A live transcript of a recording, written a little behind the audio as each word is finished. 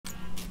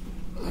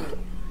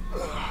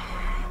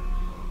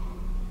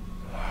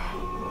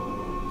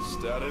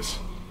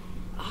Status?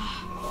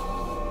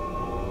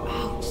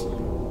 Ouch.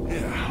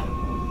 Yeah.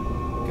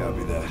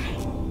 Copy that.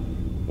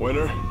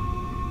 Winner?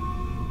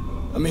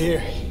 I'm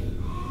here.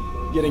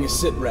 Getting a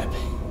sit rep.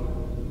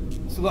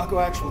 Sulaco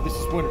Actual, this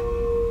is Winter.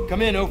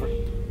 Come in, over.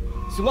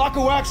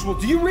 Sulaco Actual,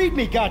 do you read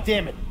me,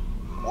 goddammit?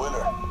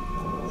 Winter,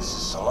 this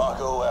is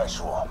Sulaco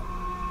Actual.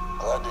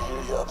 Glad to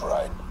hear you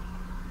upright.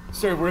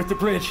 Sir, we're at the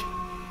bridge.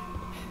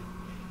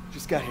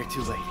 Just got here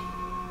too late.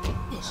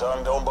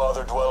 Son, don't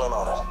bother dwelling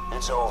on it.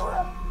 It's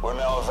over. We're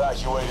now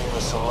evacuating the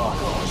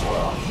Sulaco as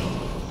well.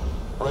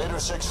 Raider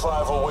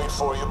 6-5 will wait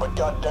for you, but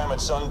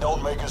goddammit, son,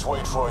 don't make us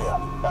wait for you.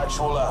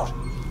 Actual out.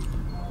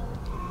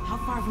 How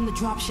far from the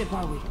dropship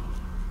are we?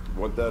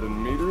 Want that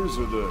in meters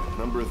or the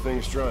number of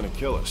things trying to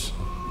kill us?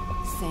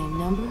 Same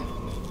number?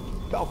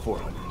 About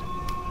 400.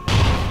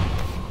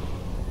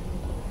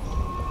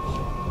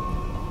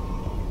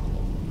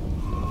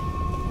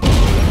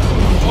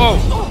 Whoa!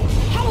 Oh,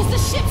 how is the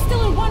ship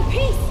still in one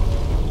piece?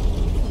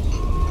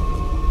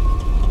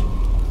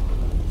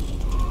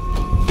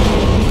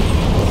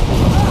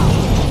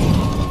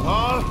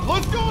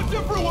 Let's go a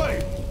different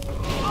way!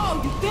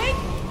 Oh, you think?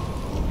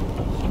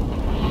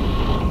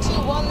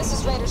 2-1, this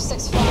is Raider 6-5.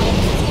 It's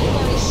getting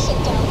very shit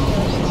down here.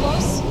 Are you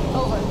close?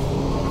 Over.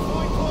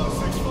 Defining close,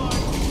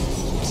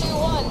 6-5.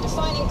 2-1,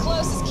 defining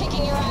close is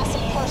kicking your ass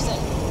in person.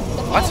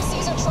 The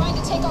PMCs are trying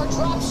to take our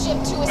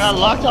dropship to a Got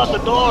locked out the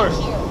door. I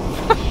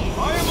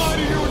am out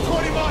of here with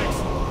 20 mics!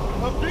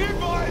 Now be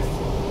advised,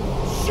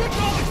 shit's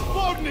all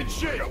exploding and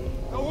shit! And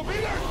we'll be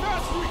there as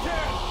fast as we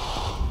can!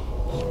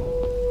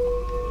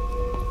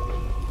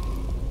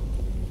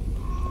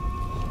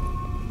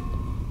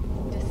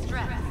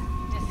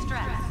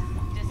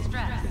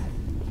 Distress.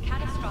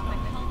 Catastrophic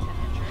hull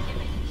temperature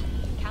imminent.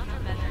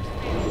 Countermeasures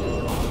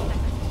failed.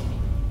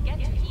 Get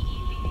to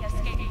EEV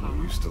escape pod. We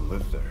used to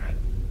live there.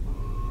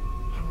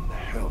 How in the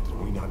hell did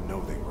we not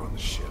know they were on the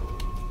ship?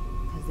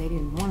 Because they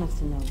didn't want us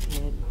to know,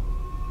 kid.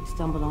 We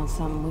stumbled on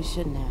something we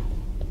shouldn't have.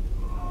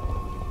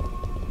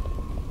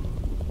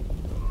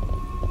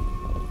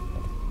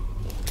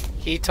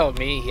 He told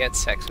me he had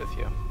sex with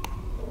you.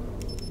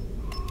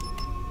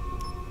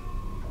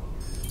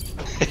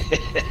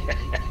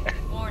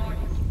 Warning.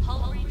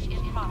 Hull breach in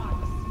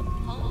progress.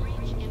 Hull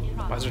breach in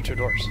progress. Why is there two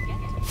doors?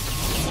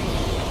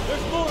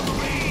 There's more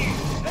Marines!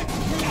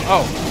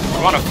 Oh,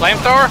 you want a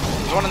flamethrower?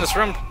 There's one in this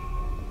room.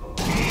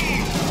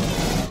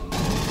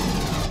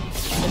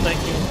 Oh, thank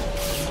you.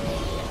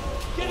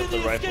 With the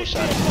rifle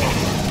shot.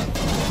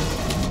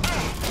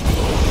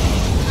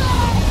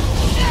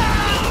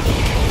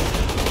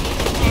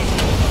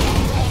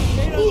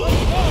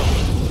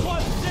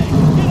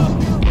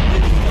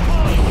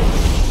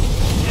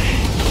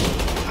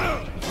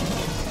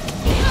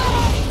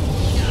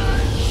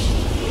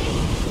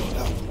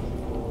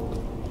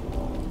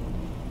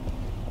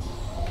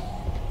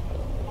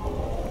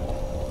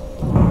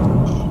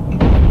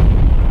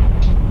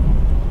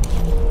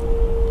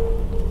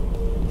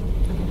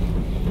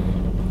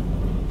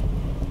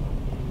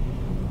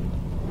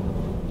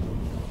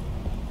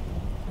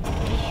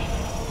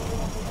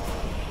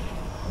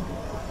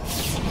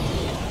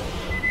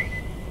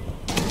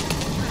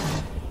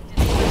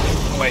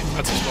 Wait,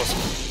 that's explosive.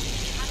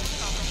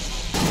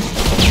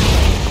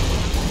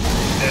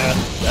 Yeah,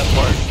 that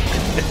part.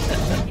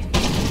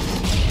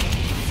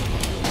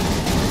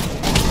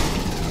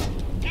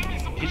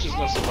 He's just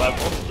gonna survive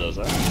both of those,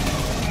 huh?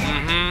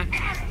 Mm-hmm.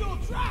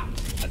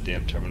 That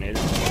damn Terminator.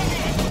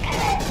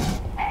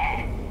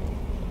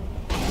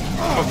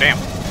 Oh, damn.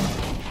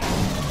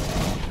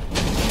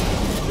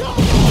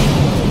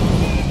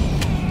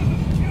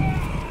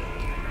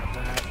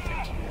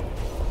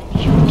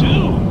 You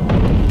do?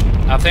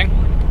 Nothing?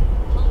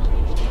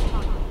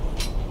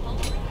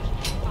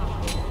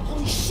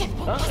 Holy shit!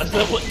 Huh? Is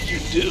that what you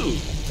do?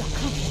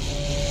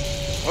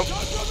 Oh.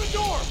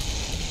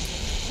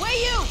 Way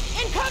you!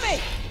 Incoming!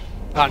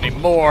 Not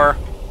anymore.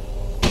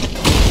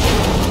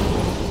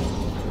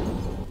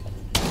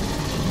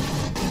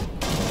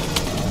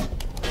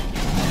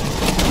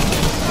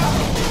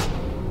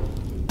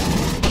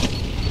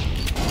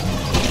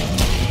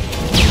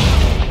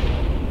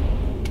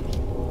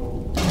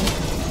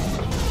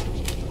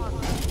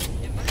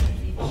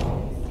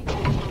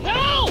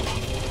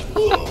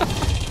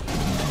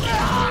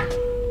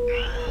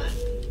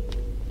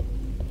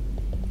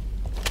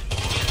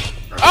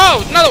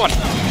 Oh, another one!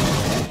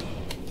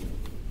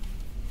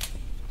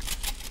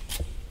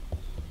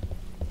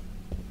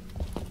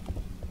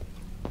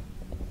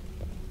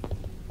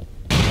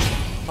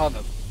 Oh,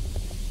 the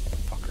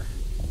fucker.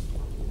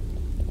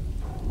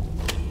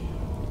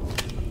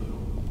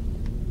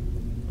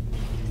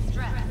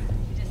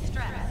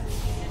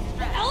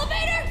 The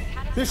elevator?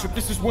 Bishop,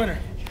 this is Winter.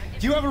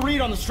 Do you have a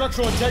read on the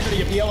structural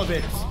integrity of the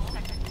elevators?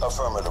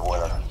 Affirmative,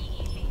 Winter.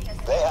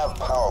 They have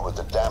power, but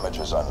the damage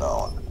is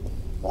unknown.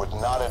 Would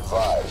not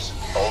advise.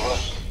 Over.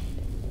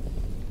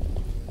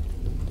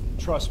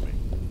 Trust me.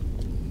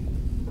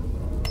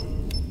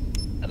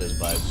 That is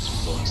vibes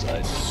from both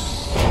sides.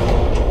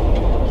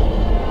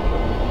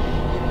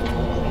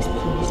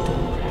 Please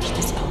don't crash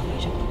this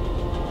elevator.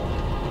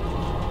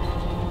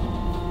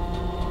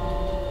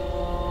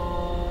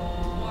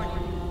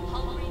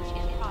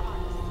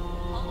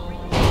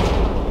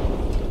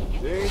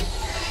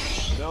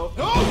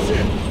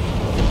 ship.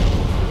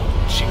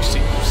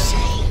 Cheeksy,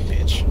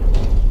 bitch.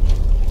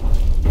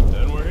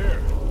 Then we're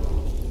here.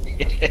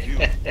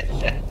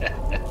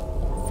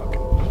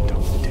 Fucking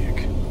dumb dick.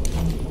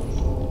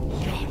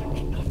 God, I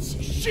cannot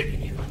see shit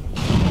in here.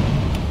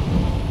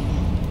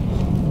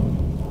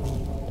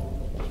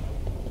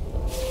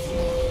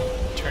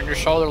 Turn your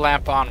shoulder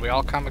lamp on. We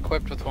all come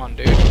equipped with one,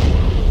 dude.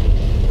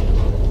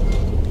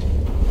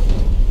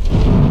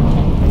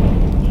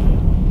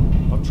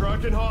 I'm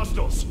tracking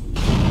hostiles.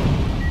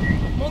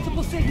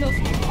 Multiple signals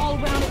all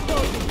around it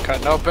building.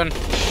 Cutting open.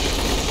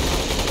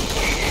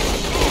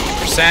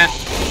 Percent.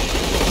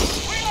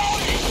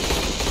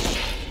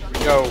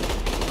 Go.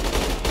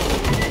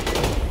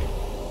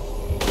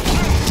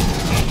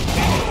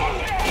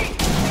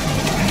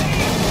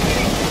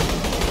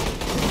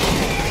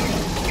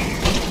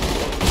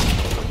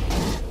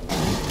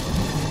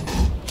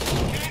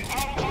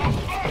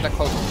 That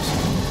close.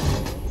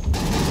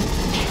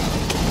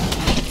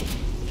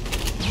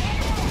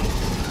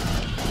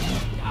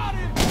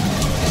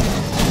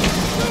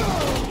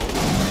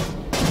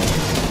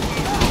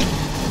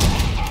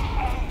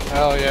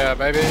 Hell yeah,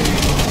 baby.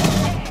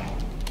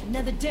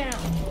 Another down.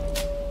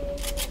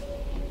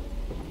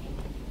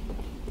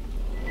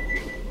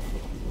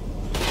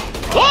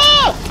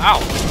 Ow!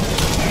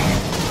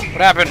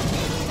 What happened?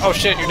 Oh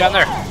shit, you're down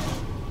there.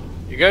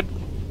 You good?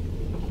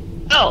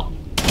 Oh!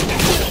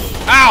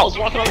 I was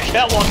walking on the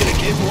catwalk and it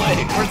gave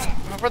away.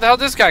 Where the hell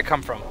did this guy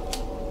come from?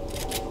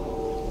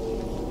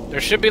 There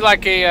should be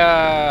like a,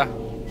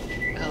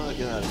 Oh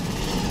god.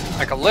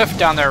 like a lift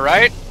down there,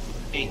 right?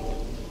 Hey.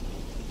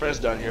 Fred's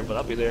down here, but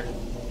I'll be there.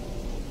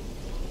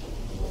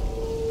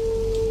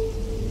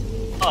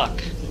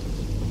 Fuck.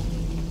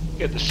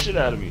 Get the shit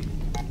out of me.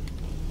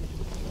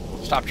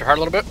 Stopped your heart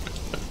a little bit.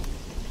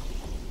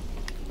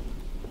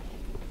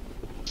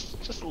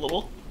 Just a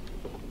little.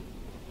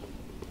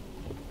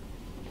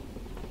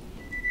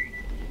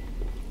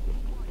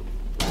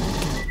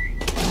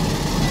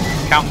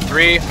 Counting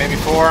 3, maybe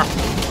 4.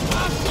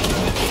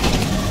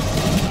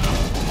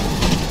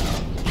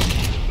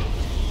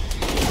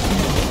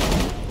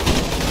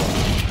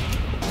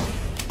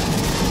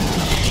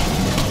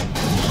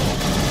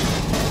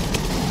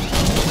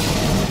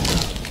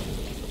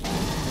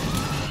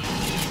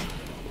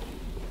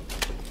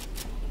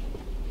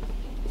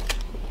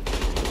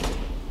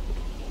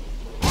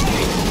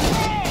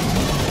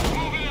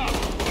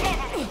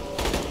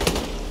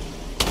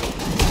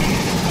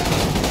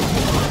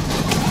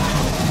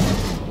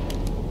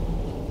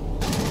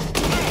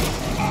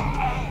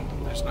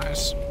 That's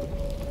nice.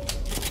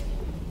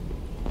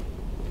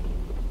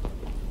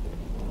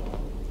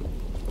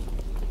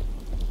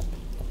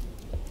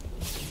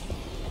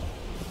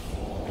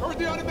 Heard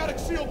the automatic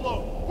seal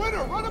blow.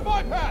 Winner, run a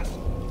bypass.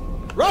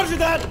 Roger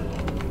that!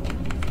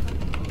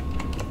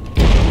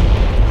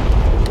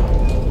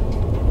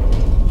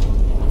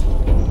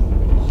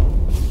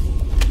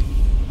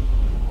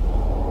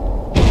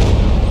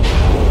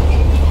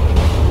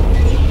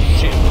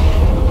 Shit.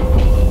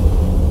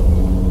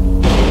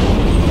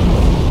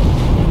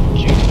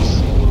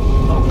 Jesus.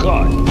 Oh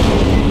god.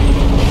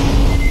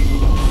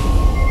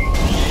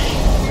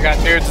 We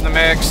got dudes in the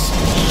mix.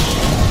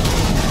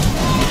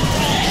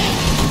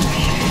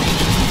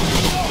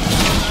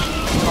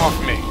 Off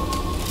me.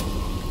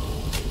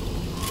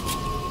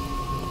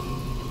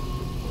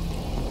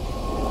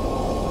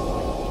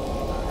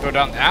 Go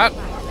down that.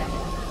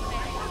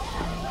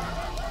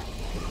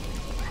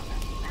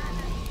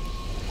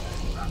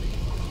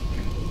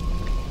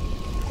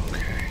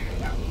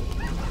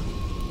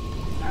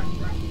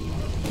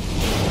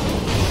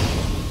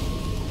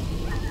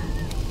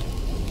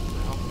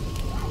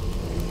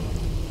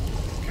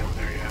 Get over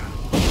there, yeah.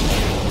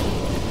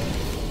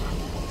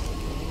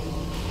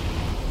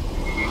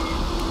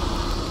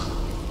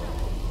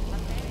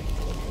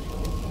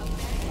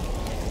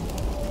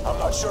 I'm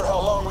not sure how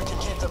long we can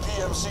keep the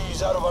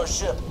PMCs out of our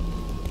ship.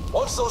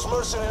 Once those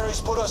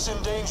mercenaries put us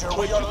in danger,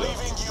 we are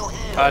leaving you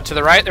here. To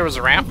the right, there was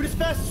a ramp. Move it as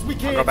fast as we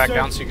can, I'll go back sir.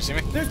 down so you can see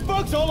me. There's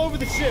bugs all over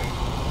the ship.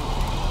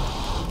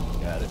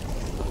 Got it.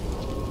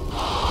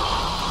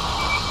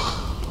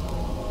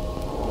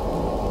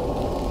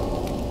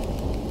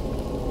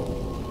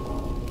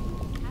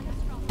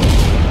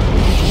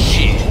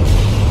 Shit.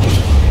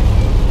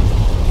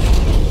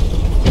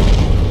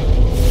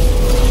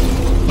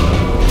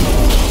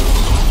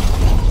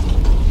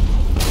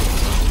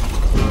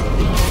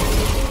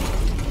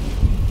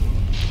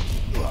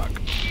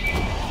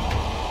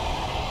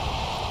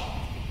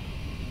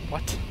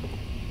 What?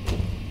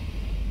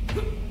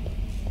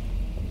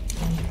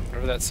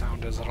 Whatever that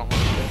sound is, I don't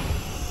like it.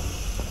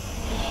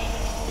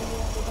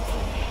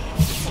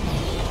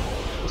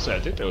 Listen, I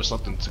think there was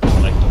something to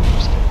collect on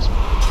those things.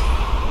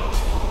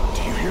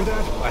 Do you hear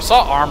that? I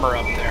saw armor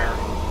up there.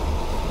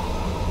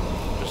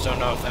 Just don't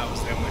know if that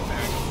was the only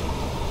thing.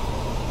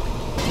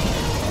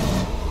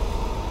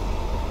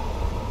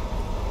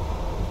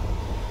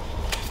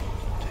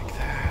 Take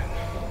that.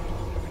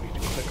 Do we need to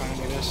click on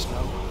any of this? No.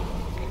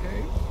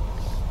 Okay.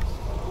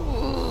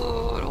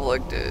 Ooh, I don't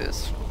like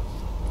this.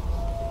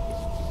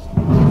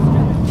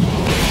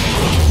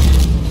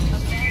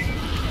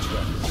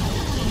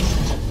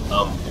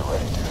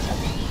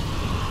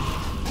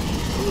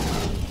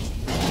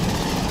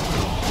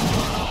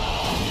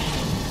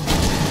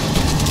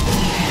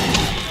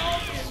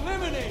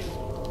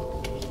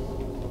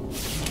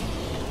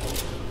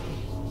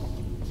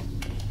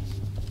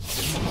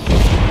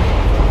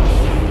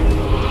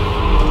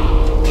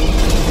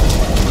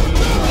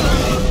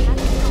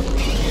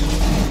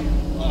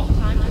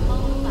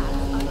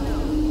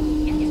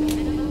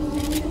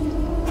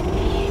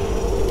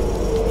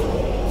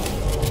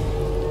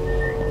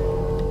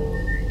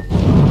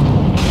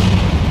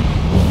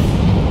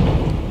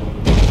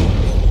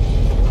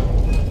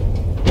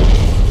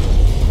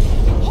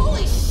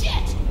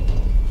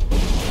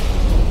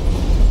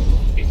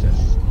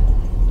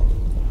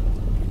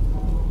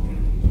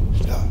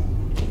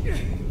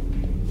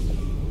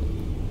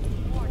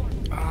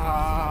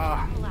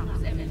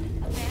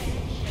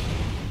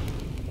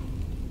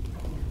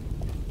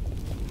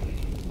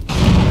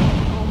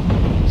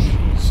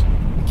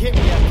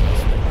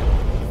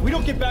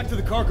 get back to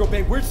the cargo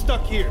bay. We're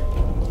stuck here.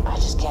 I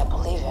just can't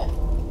believe it.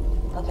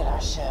 Look at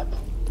our ship.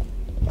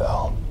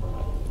 Well,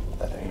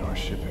 that ain't our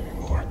ship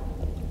anymore.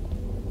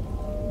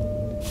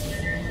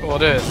 Well,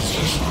 it is. It's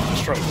just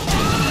destroyed.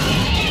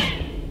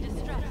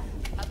 Distress.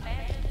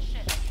 Abandon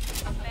ship.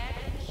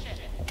 Abandon ship.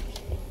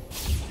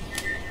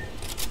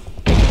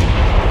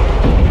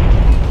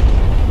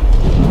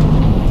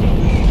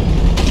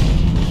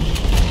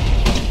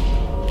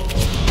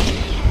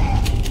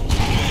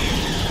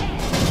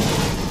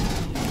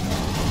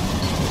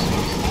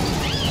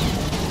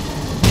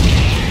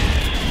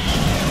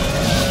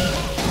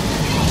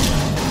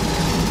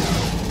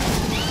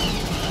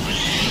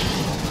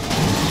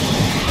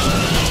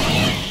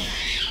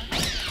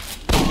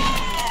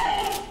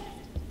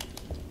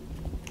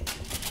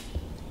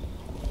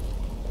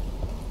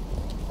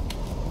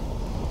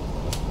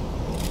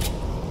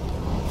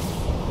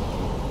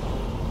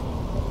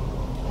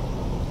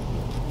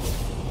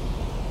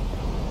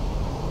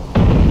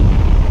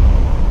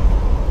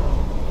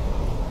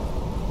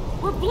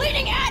 We're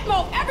bleeding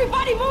Admiral!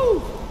 Everybody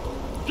move!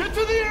 Get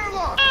to the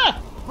airlock!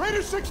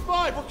 Raider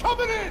 6-5, we're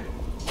coming in!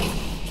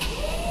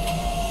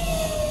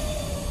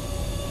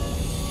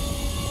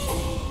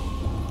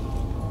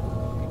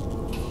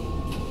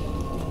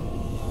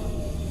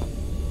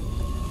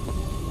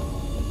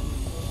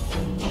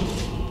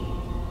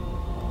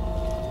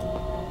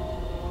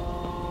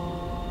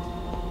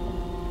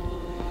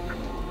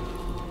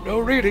 No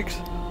readings.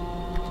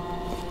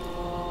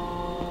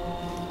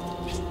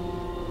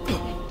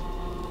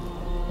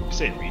 You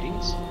say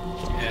readings?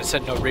 Yeah, it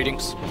said no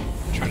readings.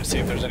 I'm trying to see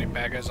if there's any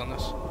bad guys on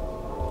this.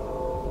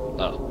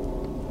 Oh.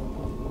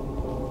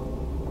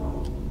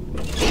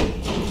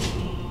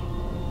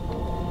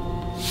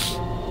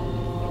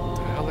 What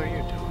the hell are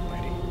you doing,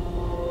 lady?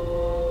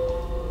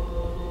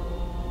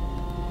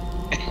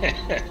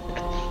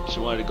 She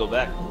wanted to go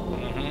back.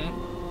 Mm-hmm.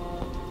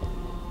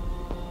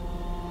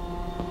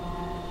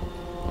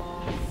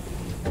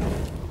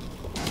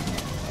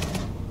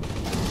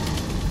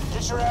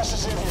 Get your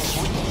asses in here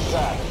so we can do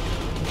that.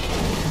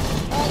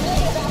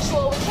 Negative,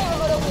 actual. We can't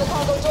remote open the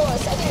cargo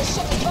doors. I think the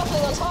ship is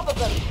buckling on top of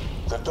them.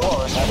 The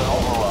doors have an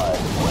override.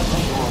 We'll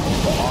need to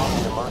remove the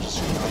armed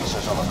emergency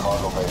releases on the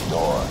cargo bay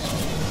doors.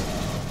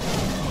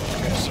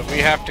 Okay, so we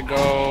have to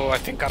go, I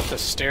think, up the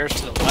stairs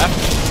to the left.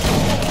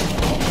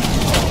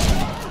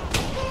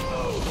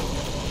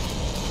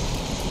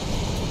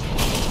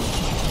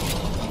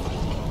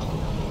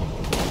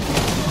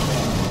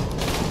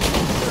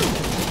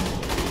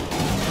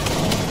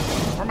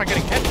 Where am I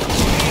getting hit from?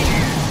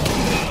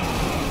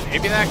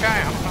 Maybe that guy,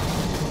 I don't know.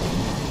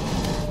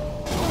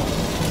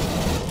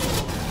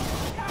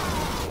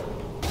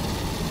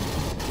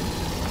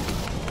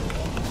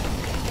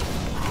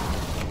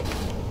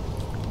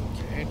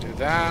 Okay, do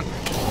that.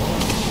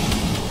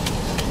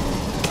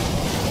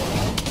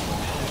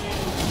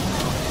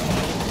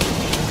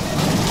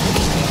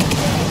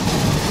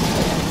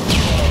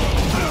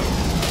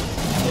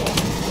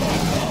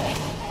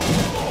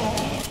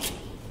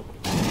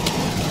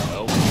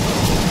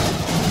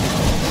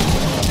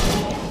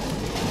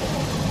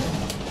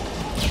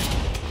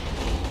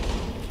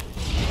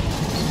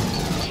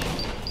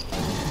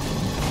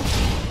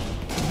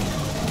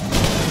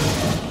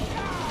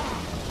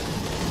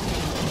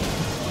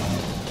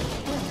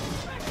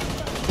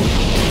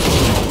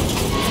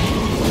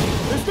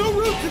 There's no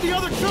route to the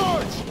other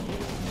charge!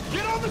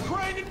 Get on the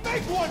crane and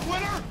make one,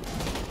 Winter!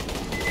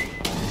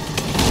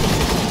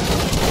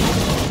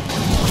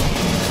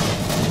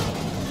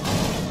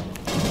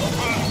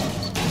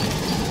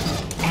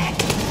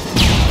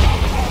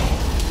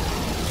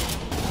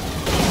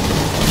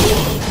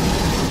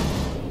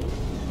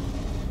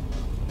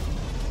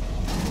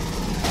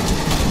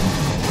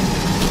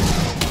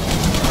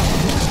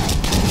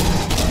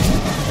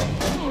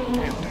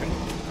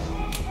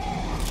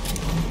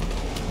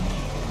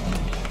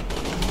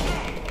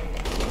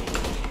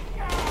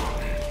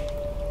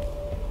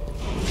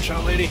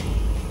 Shot lady.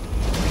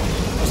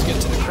 Let's get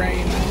to the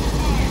crane.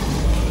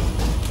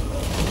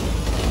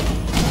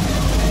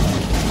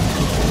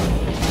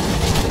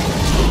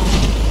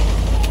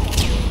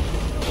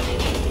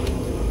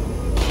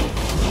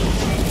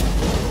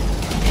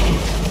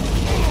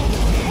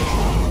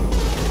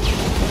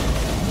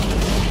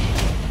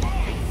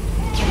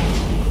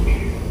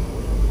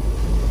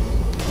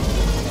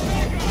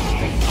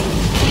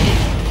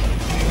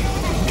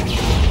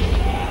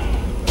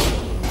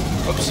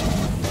 Oops.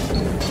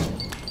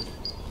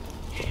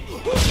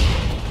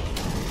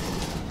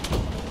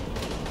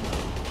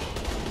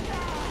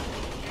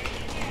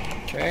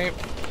 Okay,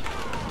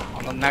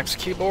 on the next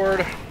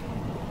keyboard.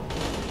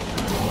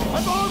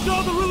 I've armed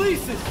all the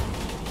releases!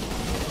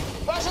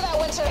 Roger that,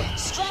 Winter.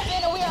 Strap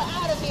in and we are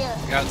out of here.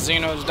 Got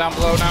Xenos down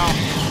below now.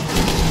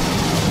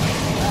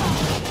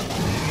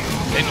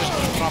 They just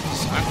jumped off the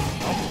side.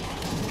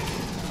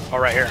 Oh,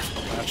 right here.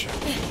 Gotcha.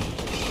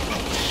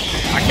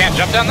 I can't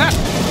jump down that.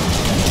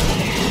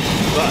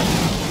 But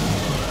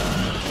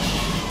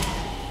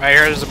Right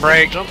here is a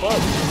break. jump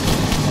up.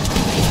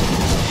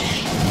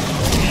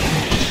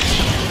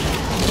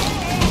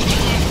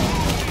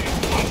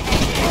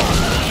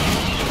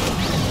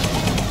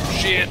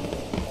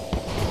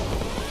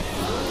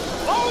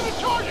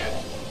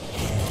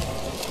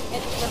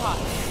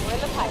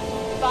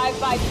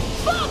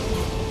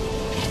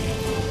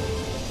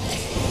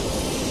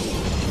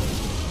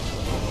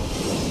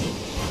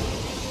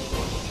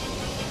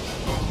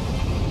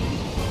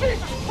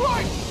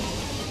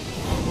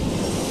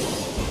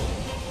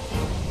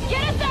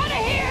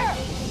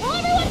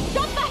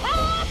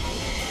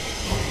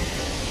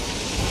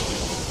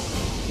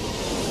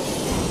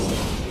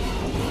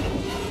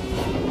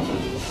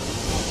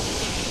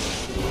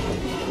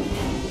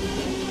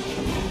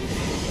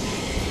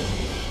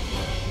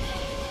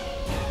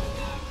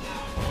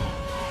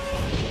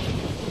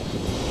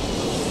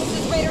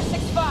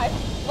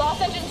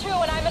 Engine 2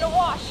 and I'm in a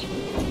wash.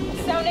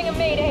 Sounding a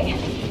mayday.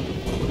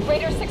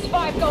 Raider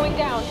 6-5 going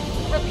down.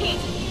 Repeat,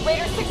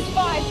 Raider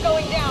 6-5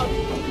 going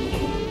down.